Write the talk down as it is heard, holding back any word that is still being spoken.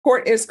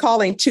Court is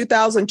calling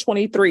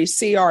 2023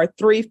 CR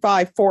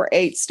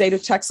 3548, State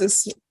of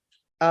Texas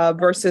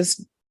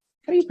versus,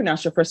 how do you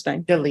pronounce your first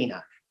name?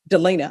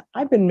 Delina.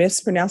 I've been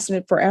mispronouncing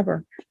it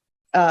forever.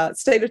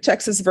 State of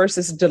Texas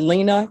versus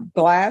Delina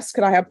Glass.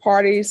 Could I have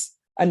parties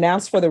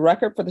announced for the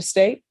record for the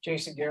state?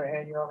 Jason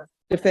Garrett, Your Honor.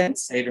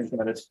 Defense. Adrian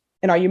Pettis.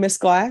 And are you Miss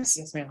Glass?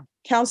 Yes, ma'am.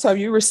 Counsel, have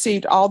you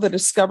received all the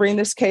discovery in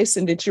this case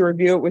and did you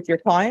review it with your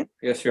client?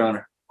 Yes, Your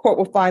Honor. Court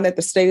will find that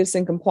the state is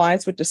in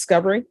compliance with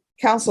discovery.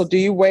 Counsel, do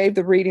you waive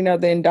the reading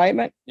of the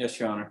indictment? Yes,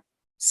 Your Honor.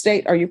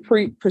 State, are you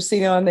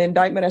proceeding on the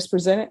indictment as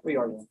presented? We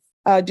are. Your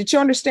Honor. Did you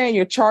understand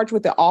you're charged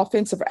with the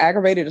offense of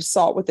aggravated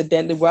assault with a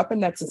deadly weapon?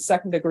 That's a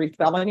second-degree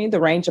felony.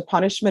 The range of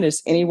punishment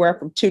is anywhere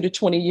from 2 to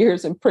 20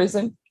 years in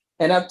prison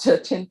and up to a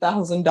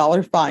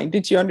 $10,000 fine.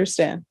 Did you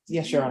understand?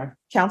 Yes, Your Honor.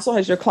 Counsel,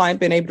 has your client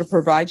been able to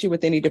provide you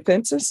with any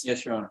defenses?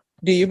 Yes, Your Honor.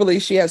 Do you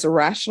believe she has a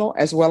rational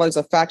as well as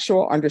a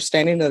factual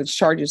understanding of the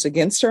charges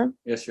against her?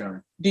 Yes, Your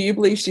Honor. Do you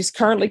believe she's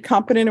currently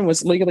competent and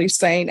was legally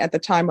sane at the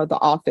time of the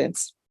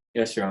offense?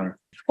 Yes, Your Honor.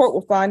 Court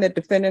will find that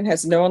defendant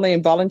has knowingly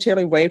and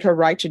voluntarily waived her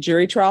right to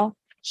jury trial.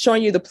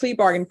 Showing you the plea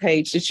bargain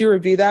page. Did you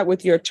review that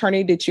with your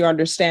attorney? Did you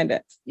understand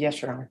it?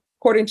 Yes, Your Honor.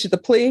 According to the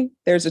plea,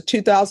 there's a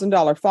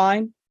 $2,000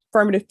 fine,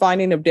 affirmative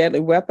finding of deadly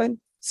weapon.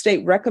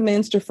 State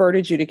recommends deferred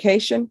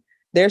adjudication.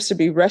 There's to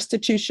be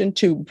restitution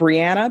to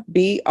Brianna,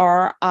 Brianna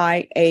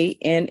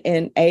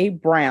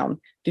Brown.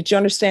 Did you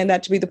understand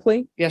that to be the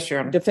plea? Yes, Your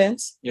Honor.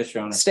 Defense? Yes,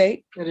 Your Honor.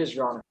 State? It is,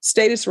 Your Honor.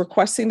 State is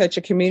requesting that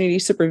your community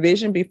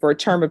supervision be for a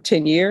term of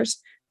 10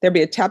 years. There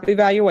be a TAP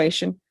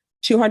evaluation,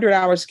 200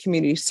 hours of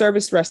community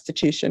service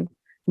restitution,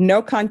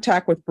 no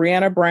contact with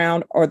Brianna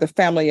Brown or the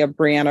family of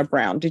Brianna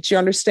Brown. Did you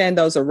understand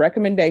those are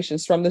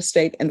recommendations from the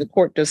state and the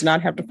court does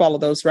not have to follow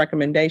those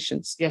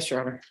recommendations? Yes,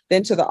 Your Honor.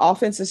 Then to the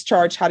offenses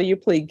charged, how do you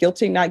plead?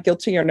 Guilty, not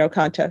guilty, or no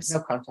contest? No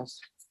contest.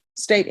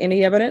 State,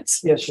 any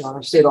evidence? Yes, Your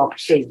Honor. State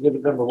officer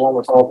exhibit number 1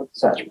 with all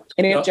the attachments.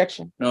 Any No.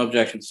 objection? No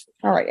objections.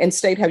 All right. And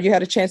state, have you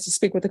had a chance to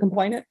speak with the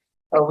complainant?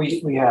 Oh,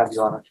 we have,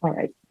 Your Honor. All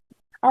right.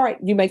 All right.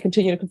 You may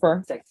continue to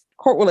confer. Thanks.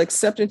 Court will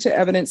accept into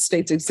evidence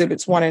states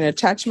exhibits 1 and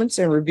attachments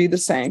and review the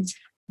same.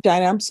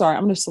 Diana, I'm sorry.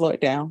 I'm going to slow it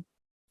down.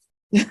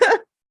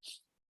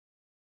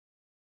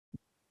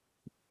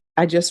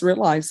 I just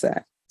realized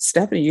that.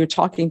 Stephanie, you're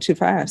talking too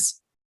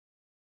fast.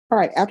 All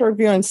right. After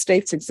reviewing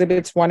states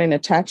exhibits 1 and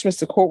attachments,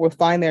 the court will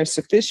find there is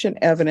sufficient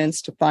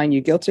evidence to find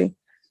you guilty.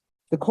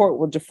 The court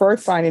will defer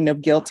finding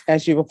of guilt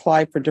as you've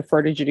applied for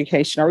deferred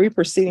adjudication. Are we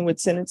proceeding with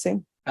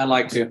sentencing? I'd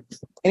like to.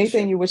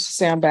 Anything you wish to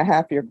say on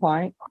behalf of your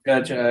client?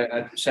 Judge,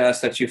 I just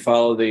ask that you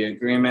follow the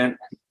agreement.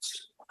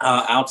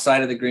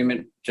 Outside of the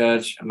agreement,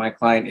 Judge, my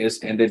client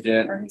is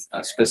indigent.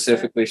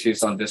 Specifically,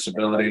 she's on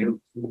disability.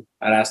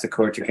 I'd ask the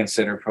court to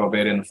consider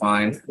probating the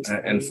fine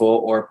in full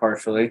or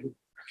partially,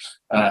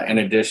 in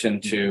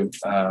addition to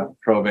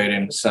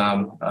probating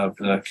some of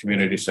the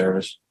community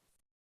service.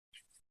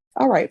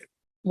 All right.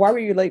 Why were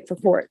you late for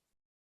court?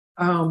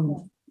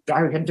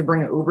 I had to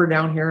bring an Uber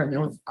down here and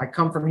then I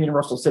come from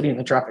Universal City and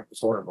the traffic was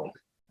horrible.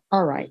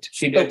 All right.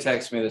 She did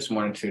text me this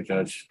morning too,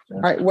 Judge.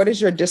 All right. What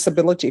is your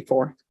disability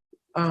for?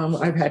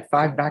 I've had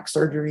 5 back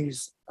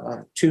surgeries,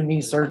 2 knee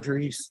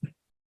surgeries,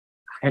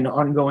 and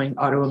ongoing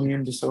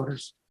autoimmune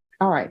disorders.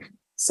 All right.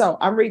 So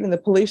I'm reading the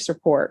police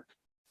report.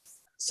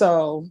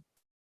 So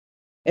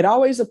it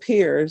always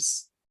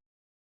appears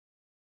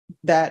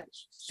that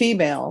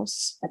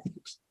females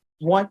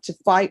want to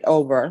fight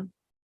over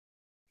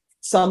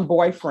some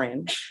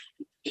boyfriend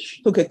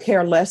who could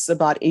care less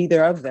about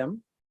either of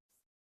them.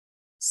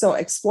 So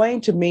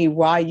explain to me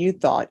why you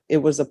thought it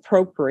was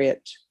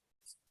appropriate.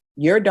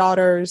 Your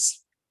daughter's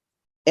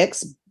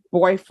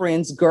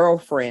ex-boyfriend's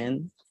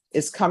girlfriend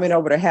is coming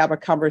over to have a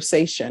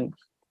conversation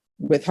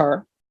with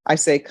her. I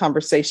say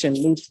conversation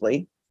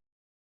loosely.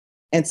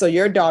 And so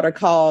your daughter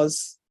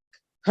calls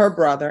her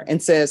brother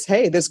and says,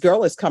 hey, this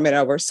girl is coming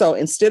over. So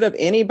instead of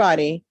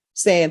anybody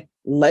saying,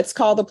 let's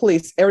call the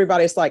police,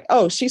 everybody's like,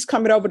 oh, she's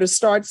coming over to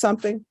start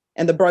something.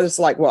 And the brother's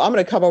like, well, I'm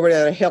going to come over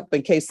there to help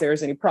in case there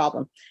is any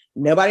problem.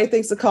 Nobody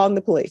thinks of calling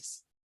the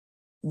police.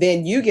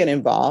 Then you get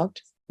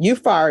involved. You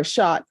fire a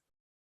shot.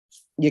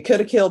 You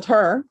could have killed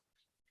her.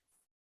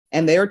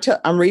 And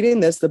I'm reading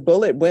this, the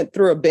bullet went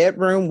through a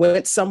bedroom,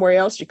 went somewhere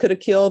else. You could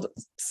have killed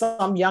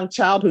some young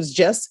child who's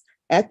just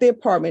at the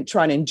apartment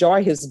trying to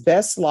enjoy his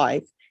best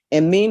life.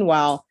 And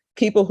meanwhile,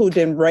 people who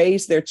didn't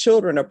raise their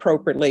children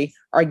appropriately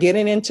are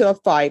getting into a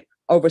fight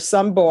over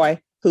some boy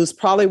who's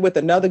probably with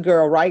another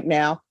girl right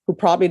now, who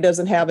probably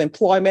doesn't have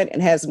employment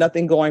and has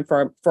nothing going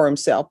for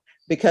himself.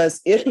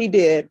 Because if he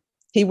did,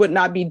 he would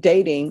not be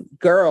dating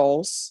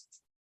girls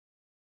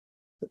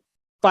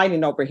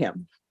fighting over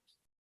him.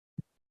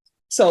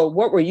 So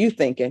what were you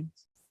thinking?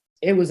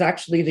 It was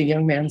actually the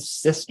young man's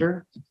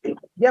sister.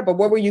 Yeah, but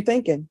what were you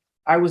thinking?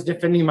 I was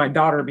defending my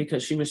daughter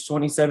because she was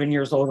 27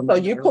 years old. So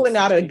you're pulling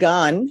out a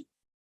gun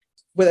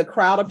with a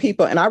crowd of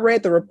people. And I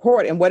read the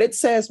report, and what it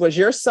says was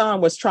your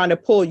son was trying to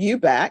pull you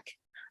back.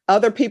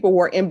 Other people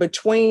were in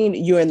between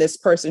you and this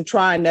person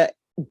trying to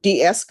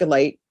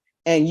de-escalate,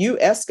 and you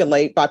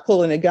escalate by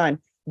pulling a gun.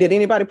 Did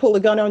anybody pull a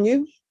gun on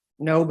you?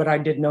 No, but I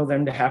did know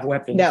them to have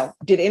weapons. No.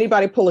 Did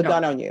anybody pull a No.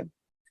 gun on you?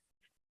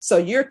 So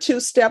you're 2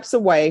 steps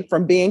away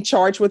from being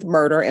charged with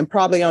murder and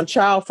probably on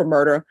trial for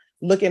murder,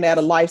 looking at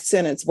a life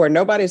sentence where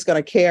nobody's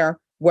going to care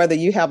whether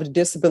you have a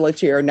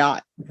disability or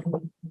not.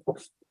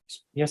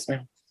 Yes,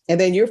 ma'am. And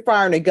then you're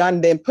firing a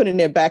gun, then putting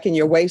it back in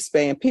your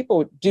waistband.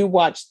 People do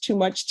watch too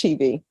much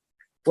TV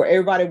where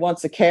everybody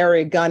wants to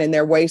carry a gun in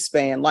their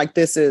waistband like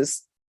this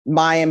is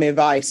Miami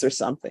Vice or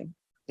something.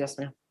 Yes,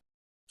 ma'am.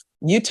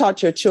 You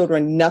taught your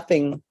children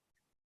nothing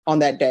on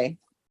that day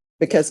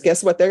because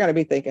guess what they're going to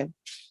be thinking?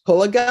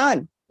 Pull a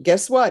gun.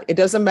 Guess what? It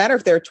doesn't matter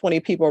if there are 20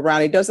 people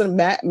around. It doesn't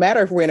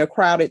matter if we're in a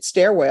crowded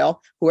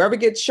stairwell. Whoever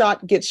gets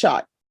shot, gets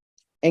shot.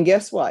 And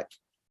guess what?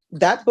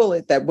 That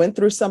bullet that went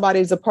through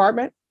somebody's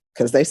apartment,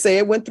 because they say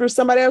it went through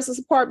somebody else's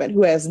apartment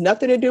who has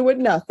nothing to do with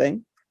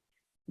nothing,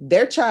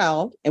 their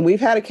child, and we've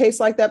had a case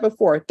like that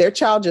before, their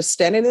child just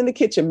standing in the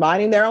kitchen,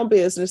 minding their own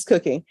business,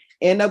 cooking,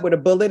 end up with a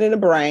bullet in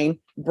the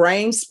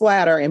brain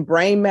splatter and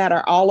brain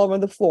matter all over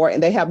the floor,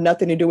 and they have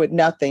nothing to do with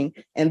nothing.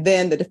 And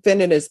then the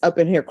defendant is up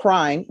in here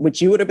crying,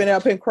 which you would have been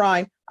up in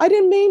crying. I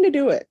didn't mean to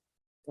do it.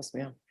 Yes,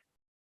 ma'am.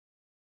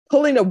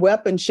 Pulling a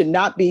weapon should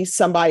not be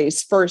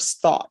somebody's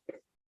first thought.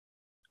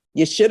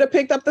 You should have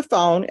picked up the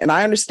phone. And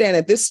I understand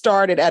that this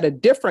started at a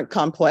different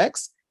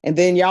complex, and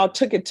then y'all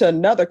took it to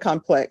another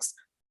complex.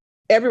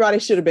 Everybody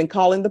should have been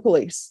calling the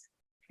police.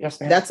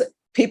 Yes, ma'am.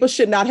 People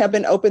should not have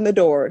been opening the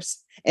doors.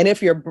 And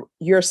if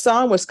your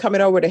son was coming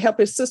over to help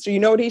his sister, you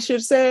know what he should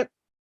have said?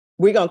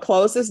 We're going to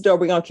close this door.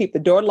 We're going to keep the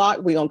door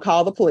locked. We're going to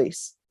call the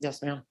police.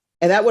 Yes, ma'am.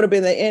 And that would have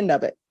been the end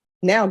of it.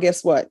 Now,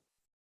 guess what?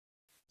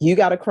 You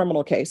got a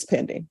criminal case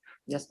pending.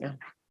 Yes, ma'am.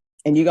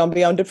 And you're going to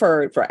be on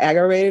deferred for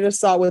aggravated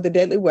assault with a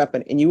deadly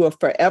weapon. And you will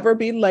forever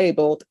be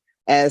labeled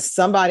as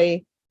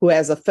somebody who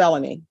has a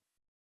felony.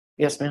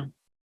 Yes, ma'am.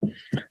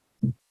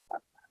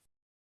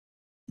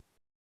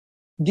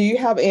 Do you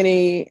have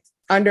any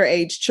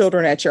underage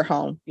children at your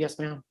home? Yes,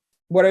 ma'am.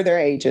 What are their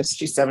ages?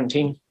 She's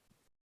 17.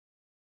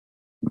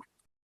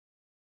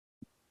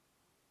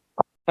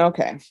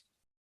 Okay.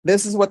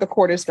 This is what the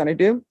court is going to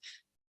do.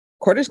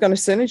 Court is going to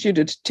sentence you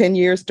to 10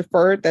 years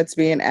deferred. That's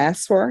being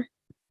asked for.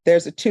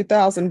 There's a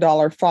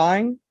 $2,000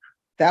 fine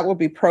that will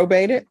be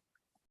probated.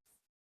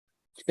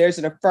 There's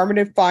an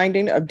affirmative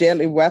finding of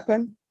deadly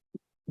weapon.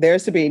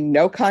 There's to be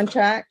no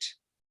contact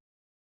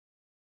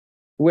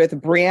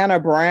with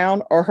Brianna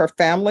Brown or her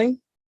family.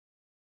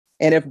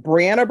 And if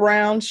Brianna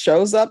Brown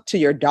shows up to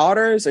your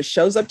daughters or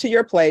shows up to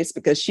your place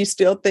because she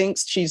still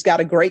thinks she's got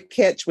a great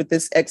catch with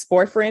this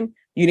ex-boyfriend,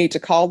 you need to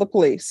call the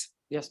police.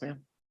 Yes,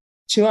 ma'am.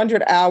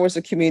 200 hours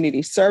of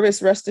community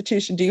service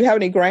restitution. Do you have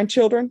any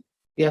grandchildren?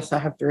 Yes, I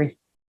have 3.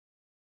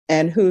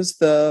 And who's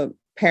the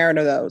parent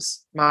of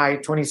those? My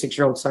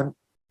 26-year-old son.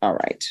 All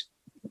right.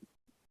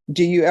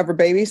 Do you ever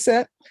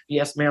babysit?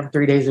 Yes, ma'am.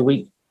 3 days a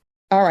week.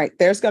 All right.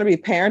 There's going to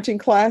be parenting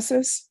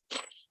classes.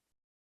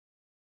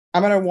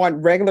 I'm going to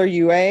want regular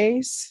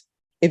UAs.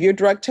 If you're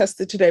drug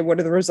tested today, what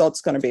are the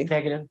results going to be?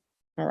 Negative.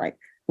 All right.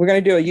 We're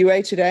going to do a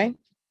UA today.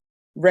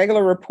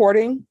 Regular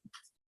reporting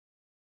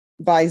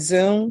by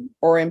Zoom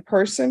or in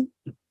person.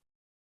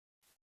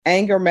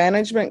 Anger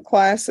management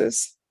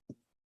classes.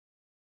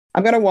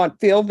 I'm going to want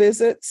field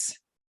visits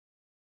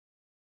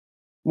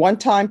 1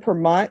 time per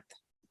month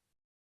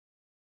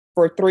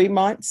for 3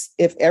 months.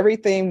 If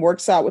everything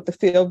works out with the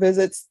field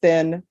visits,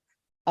 then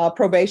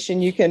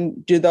probation, you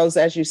can do those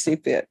as you see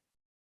fit.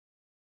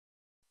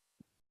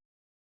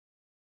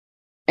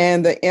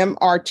 And the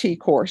MRT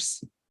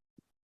course.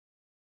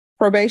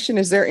 Probation,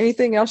 is there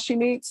anything else she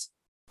needs?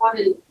 Want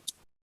to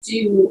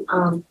do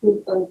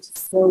proof of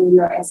disability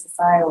or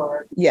SSI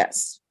or?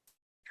 Yes.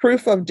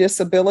 Proof of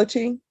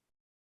disability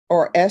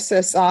or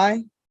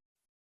SSI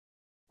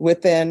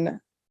within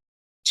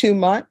 2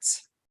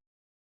 months.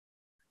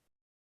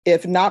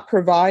 If not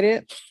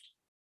provided,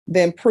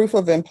 then proof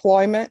of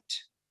employment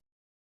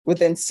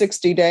within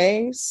 60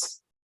 days.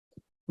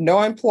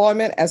 No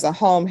employment as a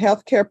home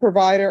health care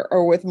provider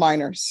or with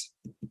minors.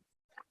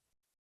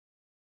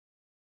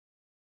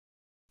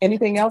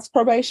 Anything else,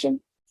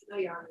 probation? No,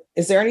 Your Honor.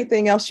 Is there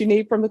anything else you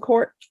need from the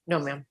court? No,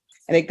 ma'am.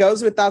 And it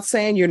goes without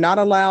saying, you're not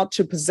allowed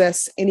to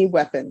possess any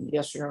weapon.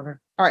 Yes, Your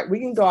Honor. All right, we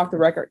can go off the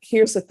record.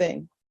 Here's the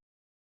thing.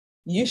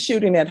 You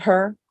shooting at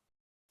her,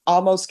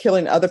 almost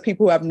killing other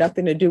people who have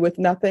nothing to do with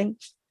nothing.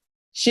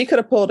 She could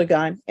have pulled a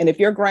gun. And if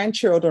your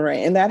grandchildren are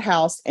in that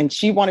house and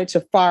she wanted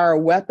to fire a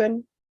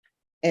weapon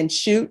and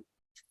shoot,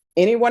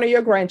 any one of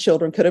your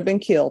grandchildren could have been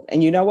killed.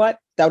 And you know what?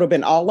 That would have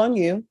been all on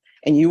you.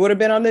 And you would have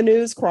been on the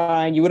news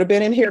crying. You would have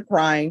been in here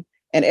crying.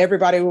 And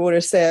everybody would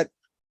have said,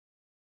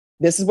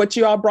 this is what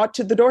you all brought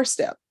to the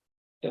doorstep.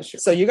 Yes, Your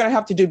So you're going to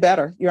have to do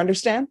better. You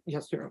understand?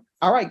 Yes, Your Honor.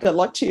 All right. Good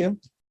luck to you.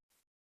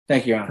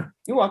 Thank you, Your Honor.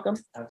 You're welcome.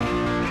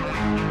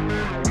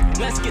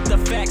 Let's get the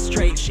facts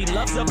straight. She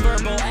loves a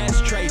verbal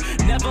ashtray.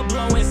 Never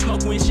blowing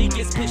smoke when she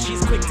gets pissed.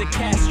 She's quick to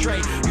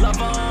castrate. Love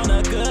her on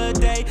a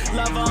good day,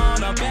 love her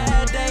on a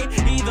bad day.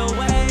 Either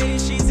way,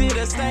 she's here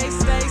to stay,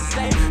 stay,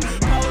 stay.